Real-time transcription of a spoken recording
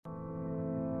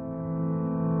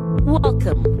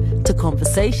Welcome to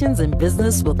Conversations in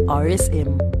Business with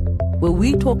RSM, where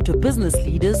we talk to business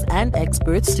leaders and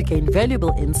experts to gain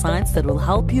valuable insights that will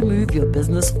help you move your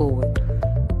business forward.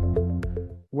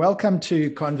 Welcome to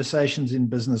Conversations in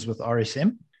Business with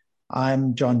RSM.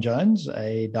 I'm John Jones,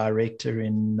 a director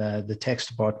in the tax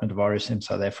department of RSM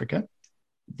South Africa.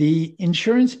 The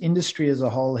insurance industry as a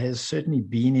whole has certainly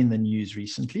been in the news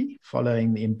recently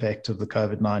following the impact of the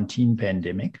COVID-19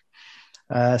 pandemic.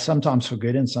 Sometimes for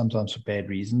good and sometimes for bad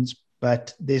reasons,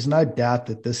 but there's no doubt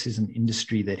that this is an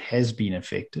industry that has been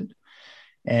affected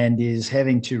and is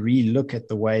having to relook at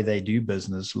the way they do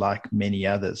business like many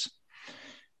others.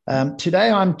 Today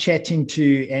I'm chatting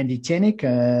to Andy Tennick,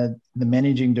 the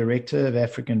Managing Director of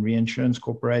African Reinsurance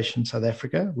Corporation South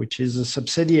Africa, which is a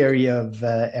subsidiary of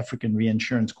African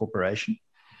Reinsurance Corporation.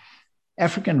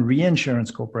 African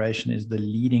Reinsurance Corporation is the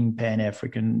leading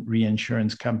Pan-African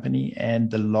reinsurance company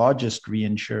and the largest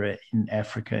reinsurer in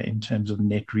Africa in terms of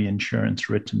net reinsurance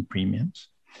written premiums.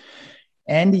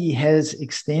 Andy has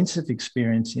extensive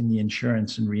experience in the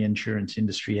insurance and reinsurance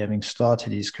industry, having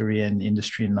started his career in the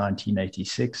industry in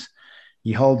 1986.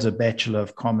 He holds a Bachelor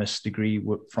of Commerce degree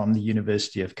from the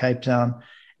University of Cape Town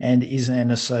and is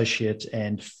an associate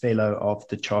and fellow of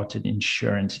the Chartered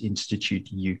Insurance Institute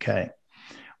UK.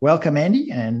 Welcome,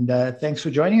 Andy, and thanks for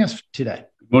joining us today.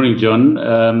 Good morning,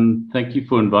 John. Thank you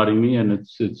for inviting me, and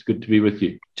it's good to be with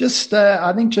you.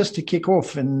 I think just to kick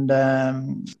off, and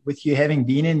with you having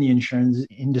been in the insurance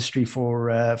industry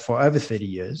for over 30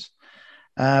 years,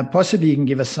 possibly you can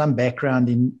give us some background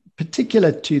in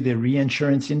particular to the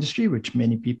reinsurance industry, which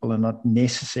many people are not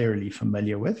necessarily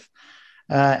familiar with,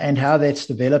 and how that's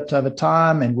developed over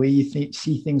time and where you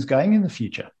see things going in the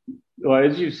future. Well,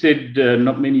 as you said,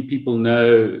 not many people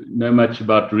know much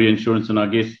about reinsurance, and I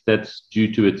guess that's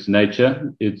due to its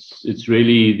nature. It's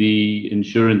really the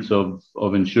insurance of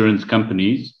insurance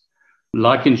companies.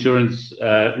 Like insurance,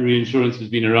 reinsurance has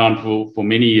been around for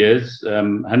many years,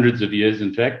 hundreds of years,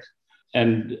 in fact.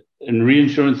 And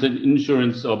reinsurance and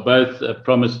insurance are both a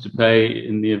promise to pay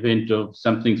in the event of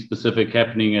something specific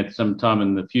happening at some time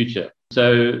in the future.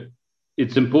 So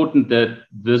it's important that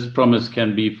this promise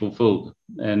can be fulfilled.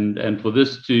 And for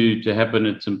this to happen,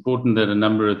 it's important that a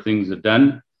number of things are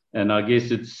done. And I guess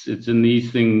it's in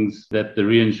these things that the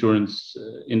reinsurance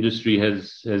industry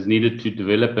has needed to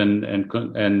develop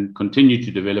and continue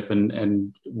to develop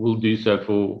and will do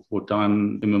so for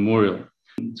time immemorial.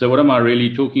 So what am I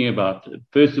really talking about?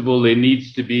 First of all, there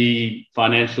needs to be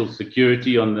financial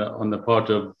security on the part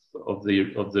of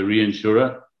the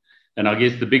reinsurer. And I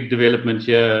guess the big development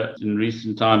here in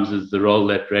recent times is the role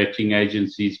that rating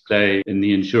agencies play in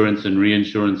the insurance and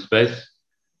reinsurance space.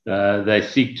 They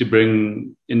seek to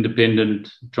bring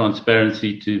independent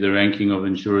transparency to the ranking of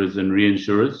insurers and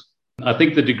reinsurers. I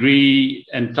think the degree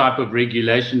and type of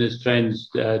regulation has changed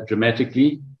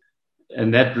dramatically,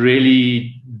 and that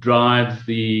really drives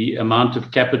the amount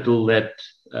of capital that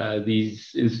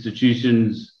these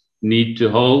institutions need to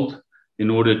hold in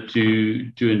order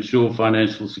to ensure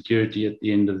financial security at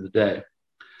the end of the day.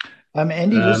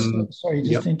 Andy,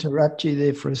 to interrupt you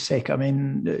there for a sec. I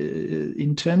mean,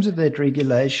 in terms of that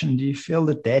regulation, do you feel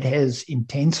that has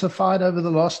intensified over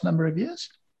the last number of years?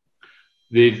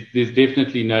 There's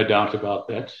definitely no doubt about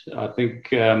that. I think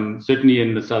certainly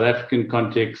in the South African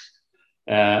context,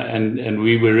 and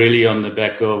we were really on the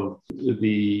back of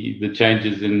the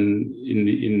changes in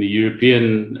the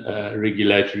European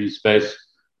regulatory space.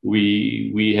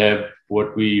 We have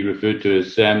what we refer to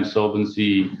as SAM,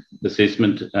 Solvency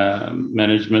Assessment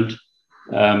Management,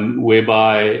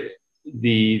 whereby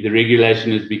the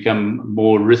regulation has become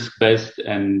more risk-based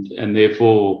and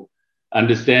therefore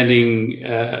understanding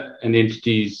an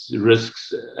entity's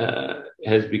risks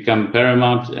has become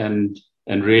paramount, and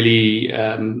really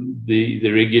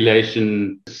the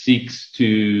regulation seeks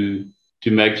to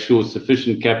make sure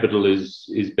sufficient capital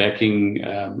is backing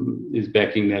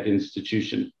that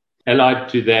institution. Allied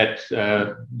to that,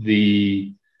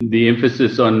 the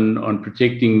emphasis on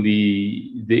protecting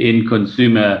the end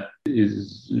consumer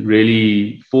is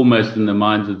really foremost in the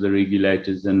minds of the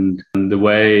regulators, and the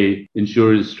way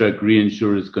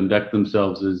insurers/reinsurers conduct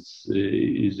themselves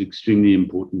is extremely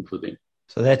important for them.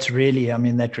 So that's really,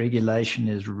 that regulation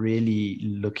is really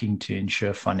looking to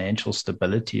ensure financial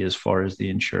stability as far as the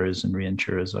insurers and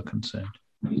reinsurers are concerned.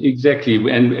 Exactly,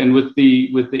 and with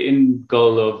the end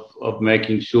goal of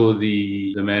making sure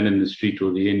the man in the street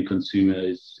or the end consumer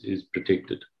is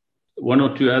protected. One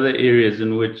or two other areas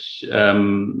in which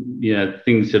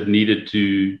things have needed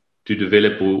to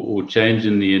develop or change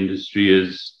in the industry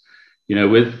is,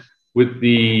 with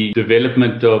the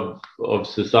development of of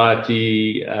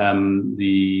society,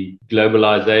 the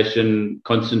globalization,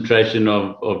 concentration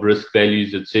of risk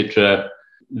values, etc.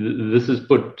 This has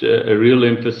put a real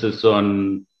emphasis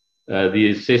on the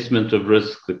assessment of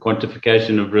risk, the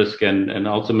quantification of risk, and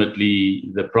ultimately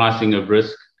the pricing of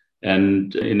risk.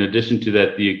 And in addition to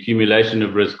that, the accumulation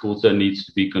of risk also needs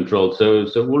to be controlled. So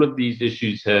all of these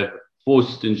issues have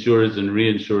forced insurers and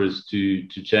reinsurers to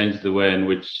change the way in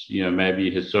which, maybe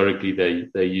historically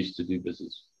they used to do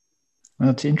business.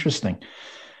 That's interesting.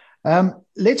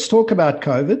 Let's talk about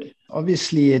COVID.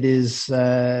 Obviously, it is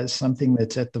something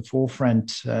that's at the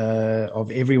forefront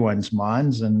of everyone's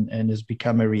minds and has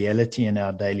become a reality in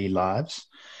our daily lives.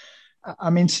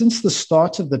 I mean, since the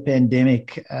start of the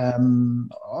pandemic,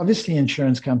 obviously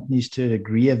insurance companies to a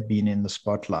degree have been in the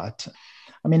spotlight.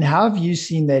 I mean, how have you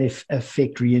seen that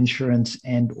affect reinsurance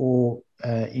and or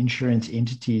insurance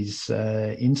entities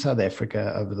in South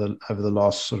Africa over the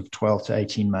last sort of 12 to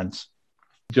 18 months?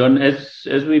 John, as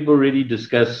we've already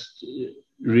discussed,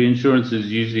 reinsurance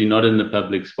is usually not in the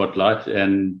public spotlight.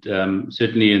 And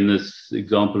certainly in this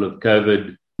example of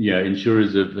COVID,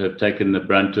 insurers have taken the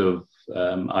brunt of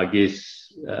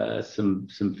some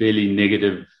fairly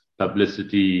negative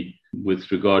publicity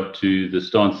with regard to the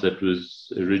stance that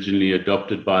was originally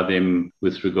adopted by them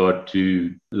with regard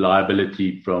to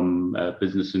liability from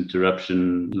business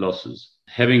interruption losses.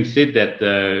 Having said that,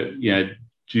 though,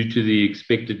 due to the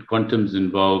expected quantums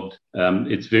involved,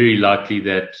 it's very likely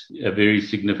that a very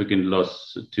significant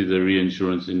loss to the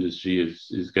reinsurance industry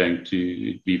is going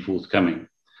to be forthcoming.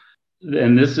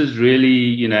 And this is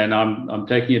really, and I'm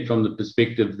taking it from the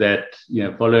perspective that,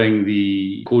 following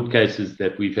the court cases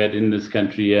that we've had in this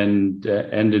country and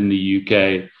in the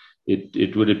UK,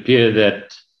 it would appear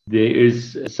that there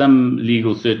is some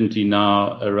legal certainty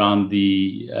now around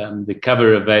the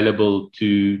cover available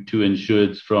to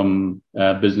insureds from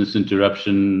business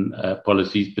interruption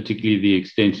policies, particularly the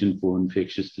extension for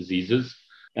infectious diseases.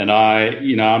 And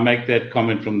I make that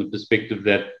comment from the perspective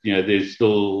that, there's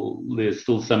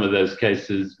still some of those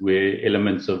cases where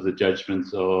elements of the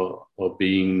judgments are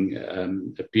being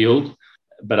appealed.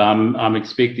 But I'm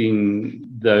expecting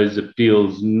those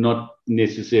appeals not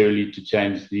necessarily to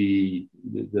change the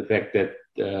fact that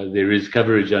there is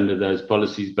coverage under those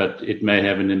policies, but it may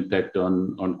have an impact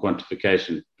on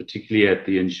quantification, particularly at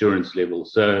the insurance level.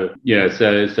 So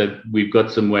we've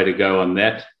got some way to go on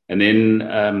that. And then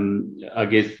I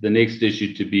guess the next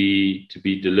issue to be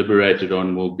deliberated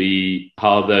on will be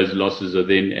how those losses are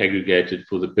then aggregated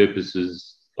for the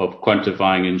purposes of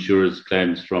quantifying insurers'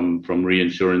 claims from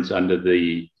reinsurance under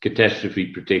the catastrophe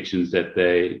protections that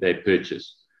they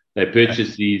purchase. They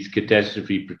purchase these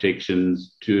catastrophe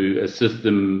protections to assist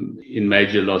them in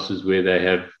major losses where they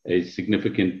have a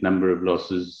significant number of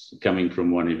losses coming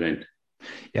from one event.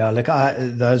 Yeah, look,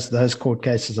 those court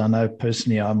cases, I know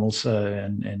personally, I'm also,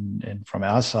 and from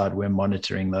our side, we're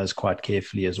monitoring those quite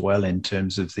carefully as well in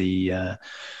terms of the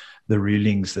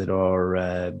rulings that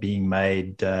are being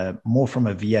made more from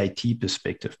a VAT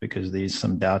perspective, because there's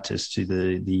some doubt as to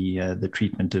the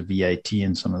treatment of VAT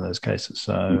in some of those cases.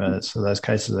 So those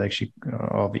cases are actually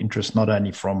of interest not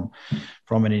only from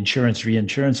an insurance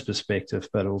reinsurance perspective,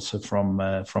 but also from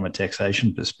a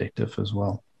taxation perspective as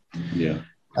well. Yeah.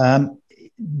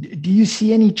 Do you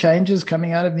see any changes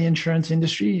coming out of the insurance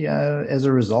industry as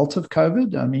a result of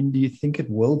COVID? I mean, do you think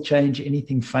it will change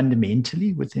anything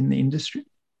fundamentally within the industry?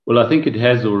 Well, I think it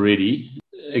has already.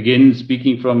 Again,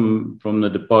 speaking from the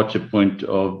departure point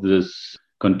of this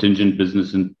contingent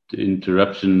business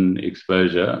interruption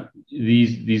exposure,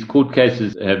 these court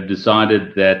cases have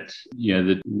decided that,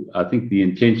 I think the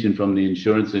intention from the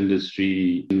insurance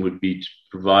industry would be to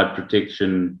provide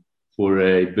protection for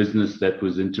a business that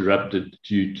was interrupted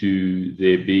due to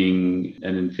there being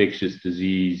an infectious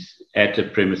disease at a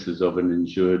premises of an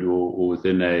insured or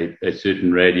within a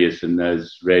certain radius, and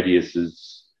those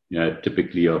radiuses,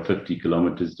 typically are 50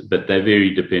 kilometers, but they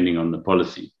vary depending on the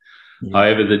policy. Yeah.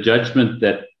 However, the judgment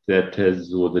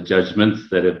the judgments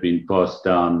that have been passed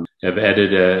down have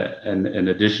added an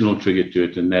additional trigger to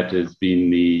it, and that has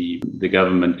been the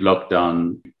government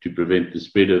lockdown to prevent the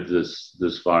spread of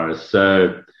this virus.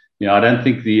 So, I don't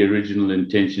think the original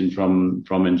intention from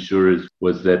insurers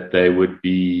was that they would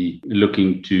be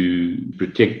looking to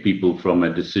protect people from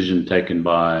a decision taken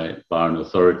by an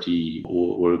authority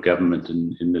or a government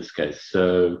in this case.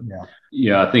 So,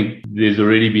 I think there's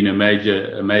already been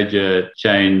a major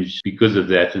change because of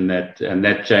that, and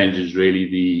that change is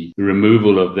really the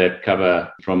removal of that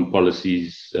cover from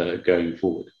policies going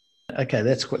forward. Okay,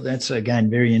 that's again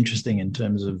very interesting in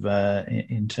terms of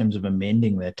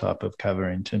amending that type of cover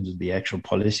in terms of the actual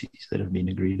policies that have been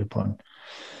agreed upon.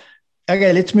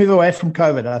 Okay, let's move away from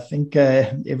COVID. I think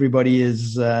everybody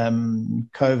is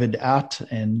COVID out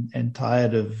and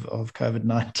tired of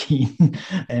COVID-19,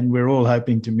 and we're all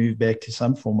hoping to move back to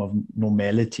some form of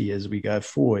normality as we go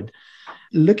forward.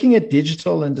 Looking at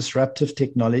digital and disruptive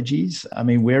technologies, I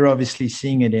mean, we're obviously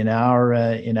seeing it in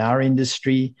our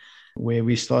industry, where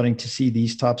we're starting to see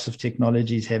these types of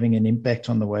technologies having an impact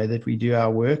on the way that we do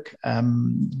our work.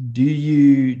 Do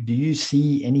you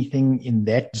see anything in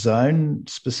that zone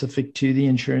specific to the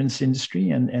insurance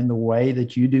industry and the way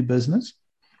that you do business?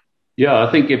 Yeah,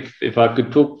 I think if I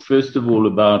could talk first of all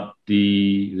about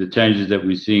the changes that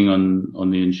we're seeing on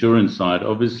the insurance side,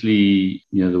 obviously,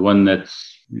 the one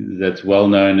that's well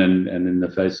known and in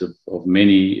the face of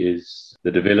many is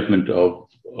the development of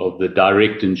the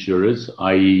direct insurers,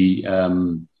 i.e.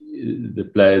 The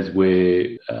players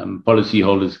where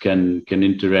policyholders can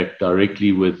interact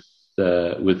directly with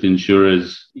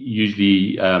insurers,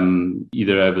 usually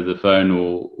either over the phone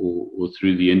or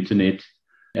through the internet.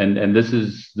 And this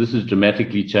has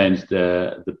dramatically changed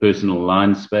the personal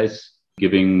line space,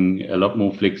 giving a lot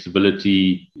more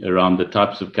flexibility around the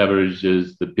types of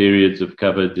coverages, the periods of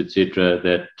coverage, etc.,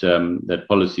 that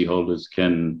policyholders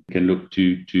can look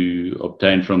to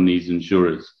obtain from these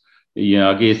insurers.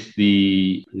 I guess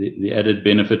the added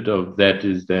benefit of that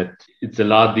is that it's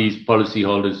allowed these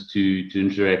policyholders to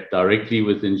interact directly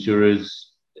with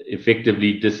insurers,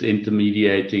 effectively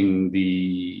disintermediating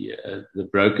the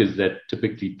brokers that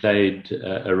typically played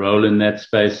a role in that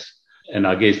space. And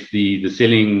I guess the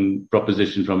selling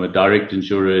proposition from a direct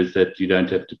insurer is that you don't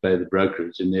have to pay the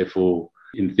brokerage, and therefore,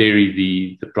 in theory,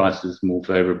 the price is more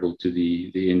favorable to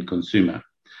the end consumer.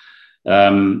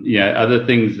 Other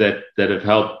things that have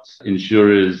helped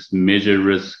insurers measure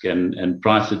risk and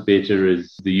price it better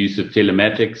is the use of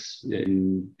telematics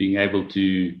and being able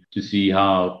to see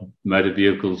how motor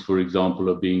vehicles, for example,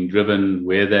 are being driven,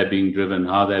 where they're being driven,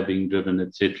 how they're being driven,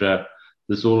 etc.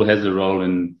 This all has a role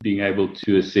in being able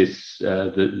to assess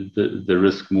the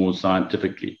risk more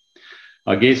scientifically.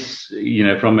 I guess,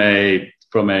 from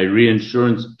a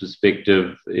reinsurance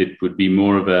perspective, it would be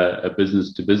more of a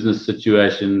business-to-business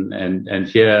situation. And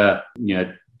here,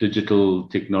 digital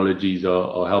technologies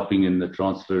are helping in the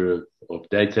transfer of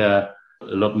data. A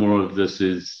lot more of this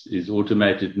is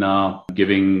automated now,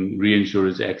 giving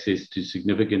reinsurers access to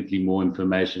significantly more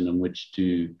information on which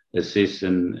to assess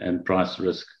and price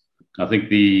risk. I think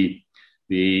the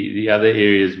other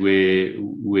areas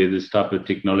where this type of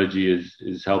technology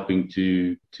is helping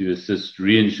to assist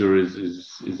reinsurers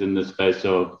is in the space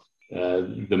of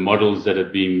the models that are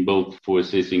being built for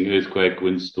assessing earthquake,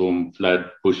 windstorm,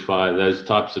 flood, bushfire, those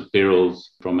types of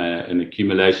perils from an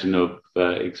accumulation of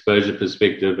exposure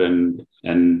perspective and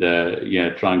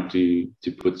trying to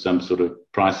put some sort of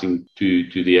pricing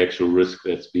to the actual risk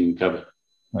that's being covered.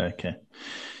 Okay.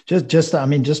 Just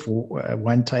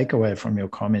one takeaway from your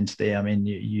comments there. I mean,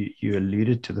 you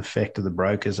alluded to the fact of the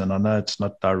brokers, and I know it's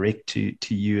not direct to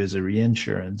you as a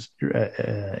reinsurance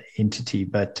entity,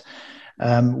 but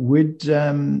do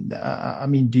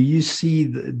you see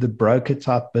the broker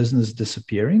type business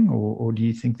disappearing, or do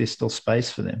you think there's still space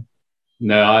for them?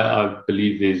 No, I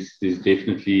believe there's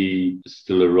definitely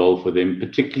still a role for them,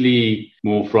 particularly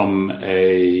more from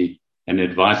an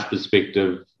advice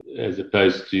perspective, as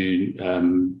opposed to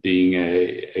being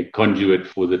a conduit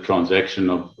for the transaction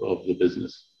of the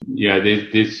business.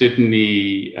 There's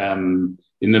certainly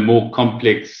in the more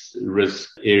complex risk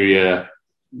area,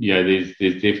 there's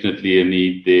definitely a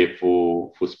need there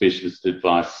for specialist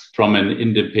advice from an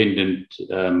independent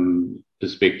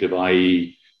perspective,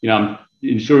 i.e.,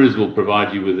 insurers will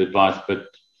provide you with advice, but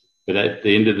at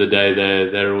the end of the day,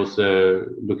 they're also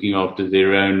looking after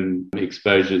their own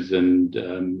exposures and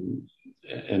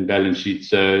balance sheets.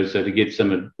 So to get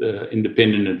some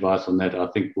independent advice on that, I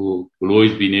think will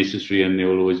always be necessary, and there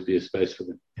will always be a space for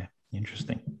them. Yeah,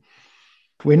 interesting.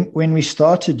 When we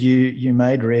started, you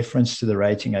made reference to the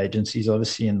rating agencies,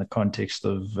 obviously in the context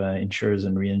of insurers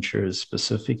and reinsurers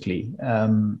specifically.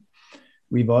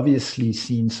 We've obviously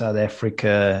seen South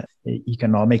Africa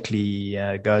economically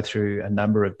go through a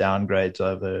number of downgrades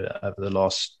over the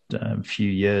last few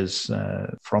years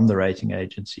from the rating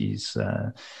agencies.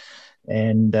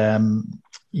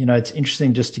 It's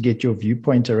interesting just to get your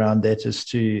viewpoint around that as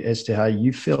to how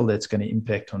you feel that's going to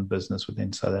impact on business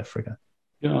within South Africa.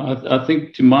 I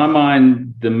think, to my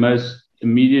mind, the most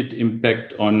immediate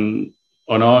impact on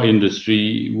our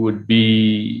industry would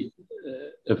be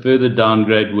a further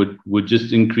downgrade would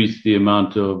just increase the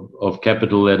amount of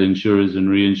capital that insurers and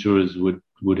reinsurers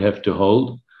would have to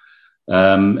hold.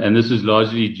 And this is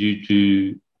largely due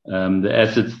to The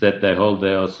assets that they hold,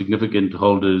 they are significant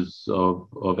holders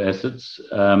of assets,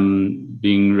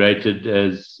 being rated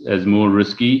as more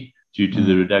risky due to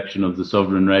the reduction of the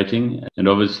sovereign rating. And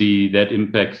obviously that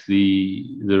impacts the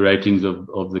ratings of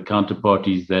the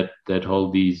counterparties that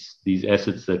hold these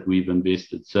assets that we've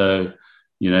invested. So,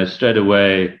 straight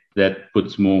away that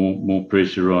puts more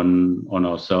pressure on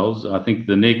ourselves. I think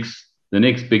the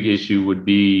next big issue would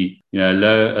be, a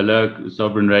low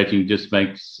sovereign rating just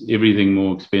makes everything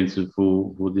more expensive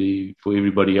for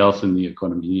everybody else in the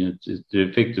economy. It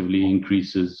effectively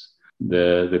increases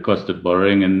the cost of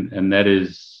borrowing, and that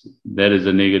is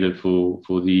a negative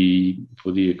for the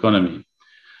economy.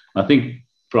 I think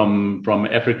from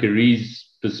Africa Re's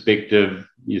perspective,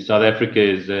 South Africa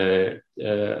is a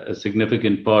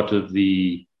significant part of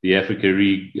the Africa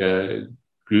Re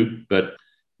group, but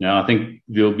I think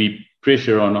there'll be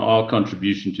pressure on our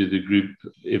contribution to the group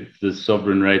if the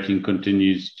sovereign rating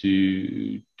continues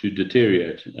to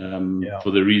deteriorate,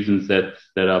 for the reasons that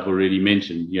I've already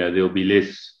mentioned. There'll be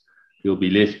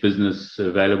less business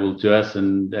available to us,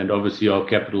 and obviously our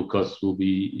capital costs will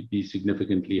be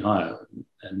significantly higher,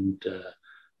 and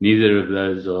neither of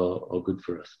those are good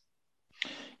for us.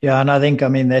 Yeah, and I think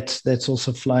that's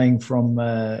also flowing from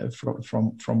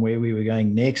where we were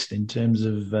going next in terms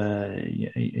of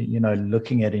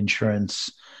looking at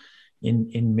insurance.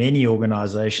 In many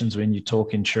organizations, when you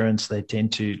talk insurance, they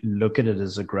tend to look at it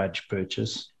as a grudge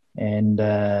purchase. And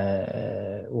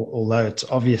although it's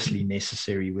obviously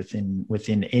necessary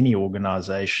within any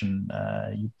organization,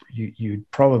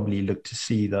 you'd probably look to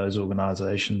see those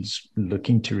organizations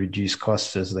looking to reduce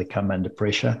costs as they come under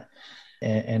pressure.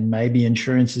 And maybe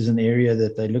insurance is an area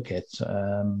that they look at.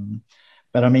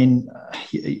 But when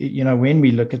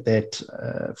we look at that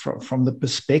from the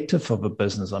perspective of a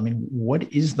business,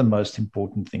 what is the most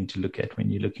important thing to look at when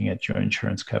you're looking at your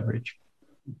insurance coverage?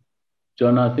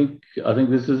 John, I think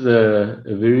this is a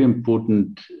very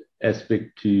important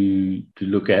aspect to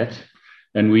look at,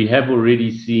 and we have already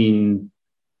seen,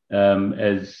 before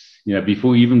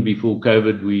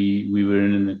COVID, we were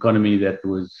in an economy that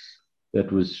was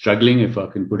struggling, if I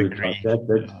can put it like that.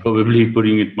 That's probably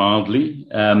putting it mildly.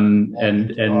 And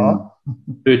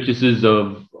purchases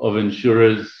of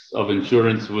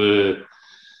insurance were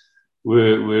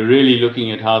really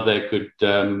looking at how they could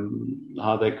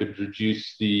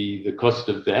reduce the cost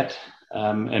of that.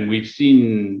 And we've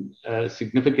seen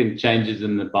significant changes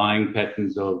in the buying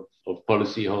patterns of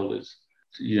policyholders.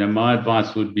 My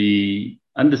advice would be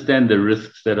understand the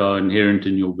risks that are inherent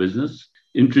in your business.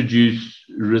 Introduce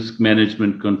risk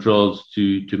management controls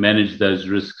to manage those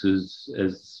risks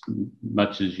as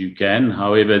much as you can.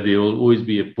 However, there will always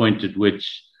be a point at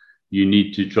which you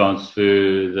need to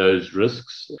transfer those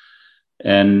risks.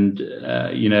 And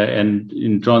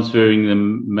in transferring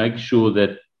them, make sure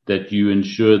that you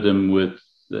insure them with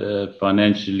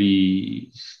financially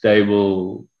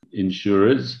stable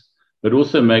insurers, but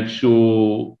also make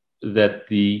sure that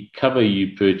the cover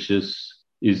you purchase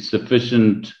is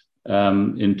sufficient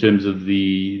in terms of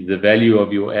the value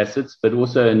of your assets, but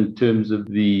also in terms of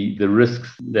the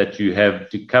risks that you have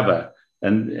to cover.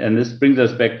 And this brings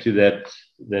us back to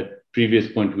that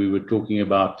previous point we were talking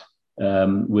about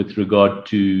with regard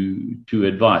to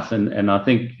advice. And I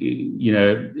think,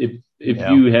 if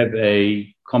you have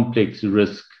a complex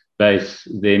risk base,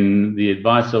 then the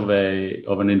advice of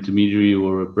an intermediary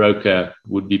or a broker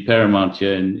would be paramount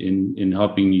here in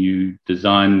helping you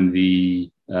design the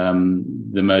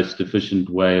most efficient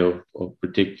way of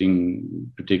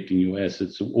protecting your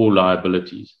assets or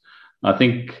liabilities. I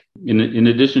think in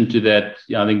addition to that,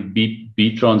 I think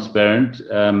be transparent,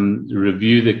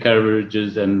 review the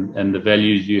coverages and the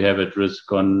values you have at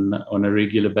risk on a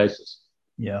regular basis.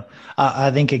 Yeah, I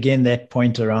think again that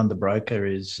point around the broker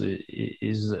is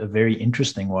a very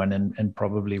interesting one, and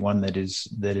probably one that is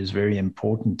very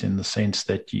important in the sense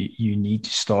that you need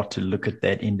to start to look at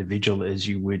that individual as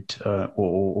you would or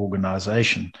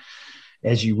organization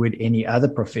as you would any other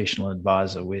professional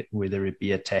advisor, whether it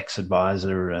be a tax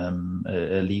advisor,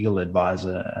 a legal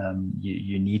advisor.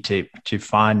 You need to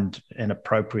find an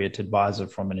appropriate advisor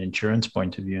from an insurance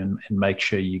point of view and make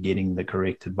sure you're getting the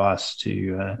correct advice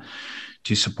to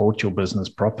support your business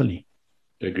properly.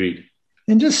 Agreed.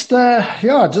 And just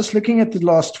looking at the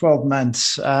last 12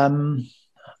 months,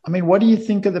 what do you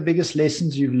think are the biggest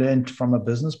lessons you've learned from a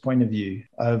business point of view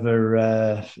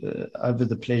over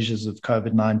the pleasures of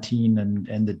COVID-19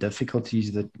 and the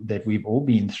difficulties that we've all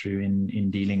been through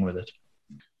in dealing with it?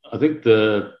 I think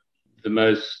the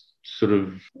most sort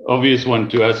of obvious one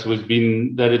to us was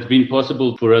that it's been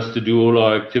possible for us to do all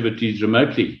our activities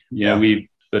remotely.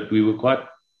 But we were quite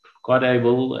quite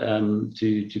able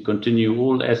to continue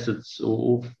all assets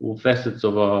or all facets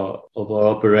of our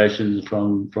operations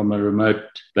from a remote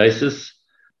basis.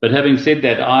 But having said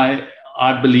that,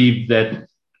 I believe that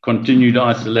continued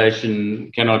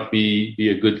isolation cannot be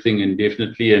a good thing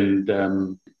indefinitely. And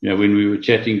when we were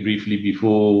chatting briefly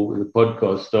before the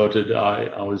podcast started,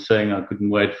 I was saying I couldn't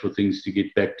wait for things to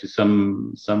get back to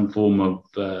some form of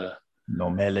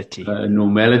normality.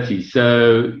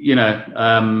 So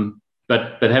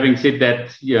but having said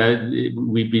that,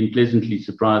 we've been pleasantly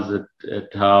surprised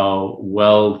at how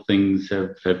well things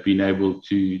have been able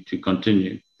to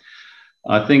continue.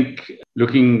 I think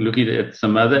looking at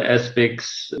some other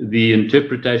aspects, the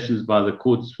interpretations by the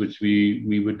courts, which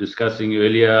we were discussing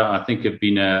earlier, I think have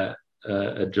been a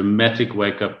dramatic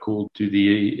wake-up call to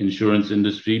the insurance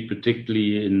industry,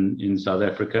 particularly in South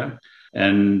Africa.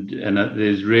 And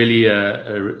there's really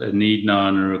a need now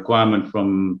and a requirement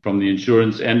from the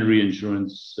insurance and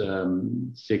reinsurance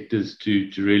sectors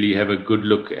to really have a good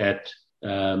look at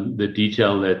the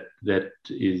detail that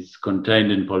is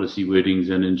contained in policy wordings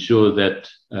and ensure that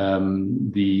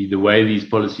the way these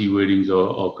policy wordings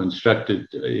are constructed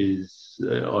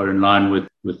are in line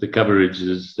with the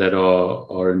coverages that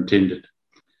are intended.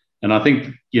 And I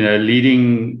think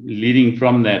leading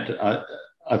from that,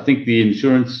 I think the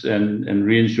insurance and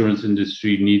reinsurance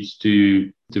industry needs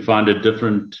to find a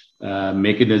different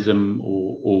mechanism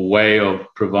or way of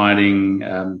providing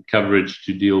coverage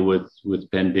to deal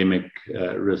with pandemic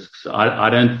risks. I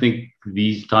don't think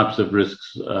these types of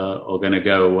risks are going to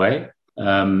go away.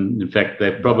 In fact,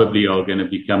 they probably are going to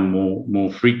become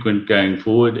more frequent going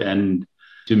forward. And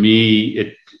to me,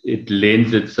 it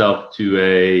lends itself to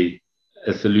a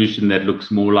solution that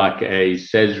looks more like a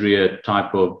Sasria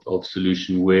type of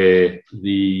solution, where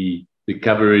the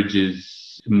coverage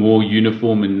is more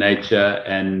uniform in nature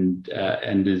and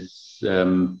is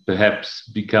perhaps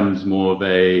becomes more of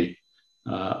a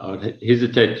I would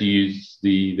hesitate to use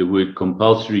the word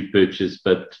compulsory purchase,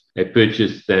 but a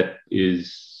purchase that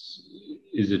is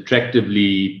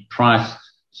attractively priced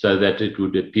so that it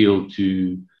would appeal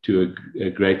to a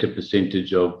greater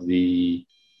percentage of the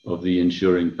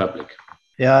insuring public.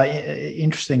 Yeah,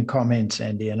 interesting comments,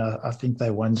 Andy, and I think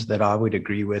they're ones that I would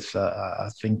agree with. I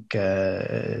think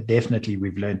definitely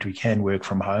we've learned we can work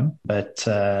from home, but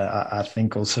I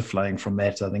think also flowing from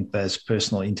that, I think those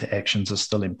personal interactions are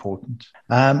still important.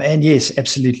 And yes,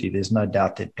 absolutely, there's no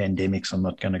doubt that pandemics are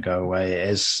not going to go away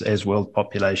as world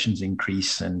populations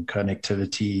increase and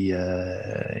connectivity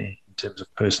in terms of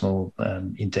personal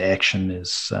interaction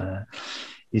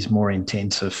is more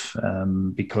intensive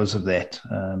because of that.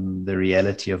 The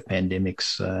reality of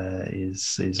pandemics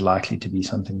is likely to be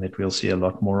something that we'll see a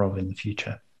lot more of in the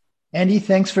future. Andy,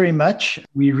 thanks very much.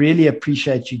 We really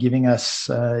appreciate you giving us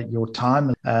your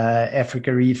time.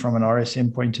 Africa Re, from an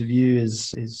RSM point of view,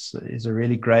 is a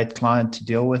really great client to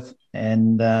deal with.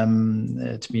 And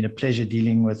it's been a pleasure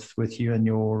dealing with you and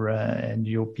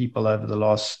your people over the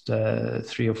last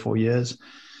 3 or 4 years.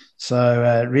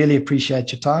 So really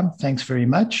appreciate your time. Thanks very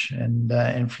much.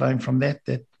 And flowing from that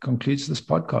concludes this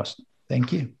podcast.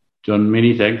 Thank you. John,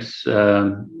 many thanks.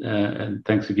 And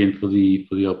thanks again for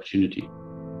the opportunity.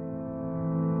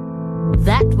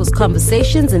 That was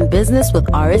Conversations in Business with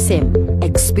RSM.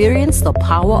 Experience the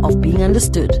power of being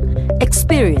understood.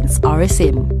 Experience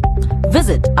RSM.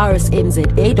 Visit rsmza.co.za.